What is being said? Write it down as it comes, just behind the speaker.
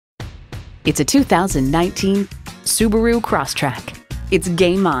It's a 2019 Subaru Crosstrek. It's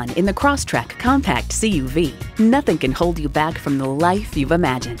game on in the Crosstrek compact CUV. Nothing can hold you back from the life you've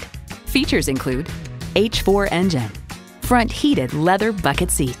imagined. Features include H4 engine, front heated leather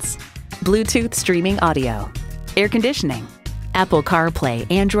bucket seats, Bluetooth streaming audio, air conditioning, Apple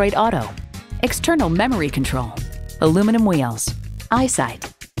CarPlay Android Auto, external memory control, aluminum wheels,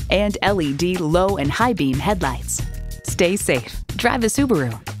 eyesight, and LED low and high beam headlights. Stay safe. Drive a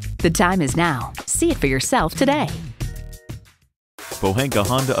Subaru. The time is now. See it for yourself today. Pohanka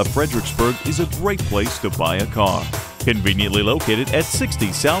Honda of Fredericksburg is a great place to buy a car. Conveniently located at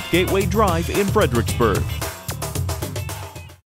 60 South Gateway Drive in Fredericksburg.